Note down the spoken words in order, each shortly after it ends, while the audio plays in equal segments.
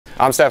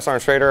I'm Staff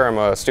Sergeant Schrader. I'm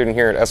a student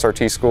here at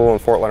SRT School in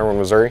Fort Leonard Wood,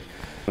 Missouri.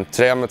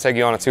 Today I'm going to take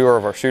you on a tour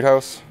of our shoot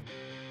house.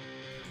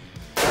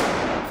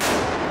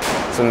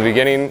 So in the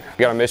beginning,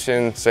 we got a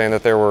mission saying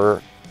that there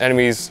were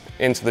enemies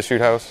into the shoot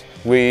house.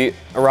 We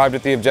arrived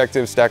at the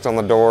objective, stacked on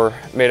the door,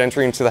 made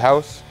entry into the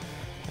house.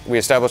 We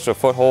established a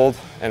foothold,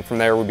 and from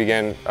there we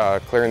began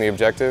clearing the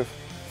objective.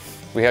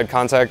 We had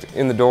contact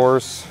in the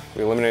doors.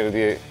 We eliminated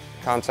the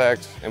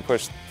contact and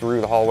pushed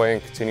through the hallway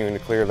and continuing to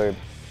clear the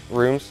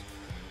rooms.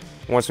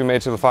 Once we made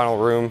it to the final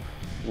room,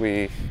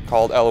 we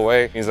called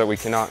LOA, means that we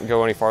cannot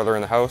go any farther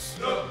in the house.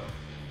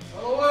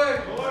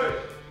 LOA!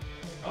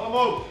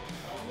 Alamo!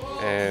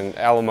 And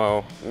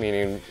Alamo,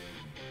 meaning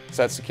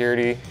set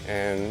security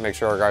and make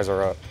sure our guys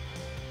are up.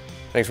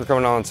 Thanks for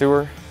coming on the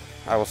tour.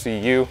 I will see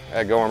you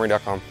at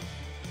GoArmy.com.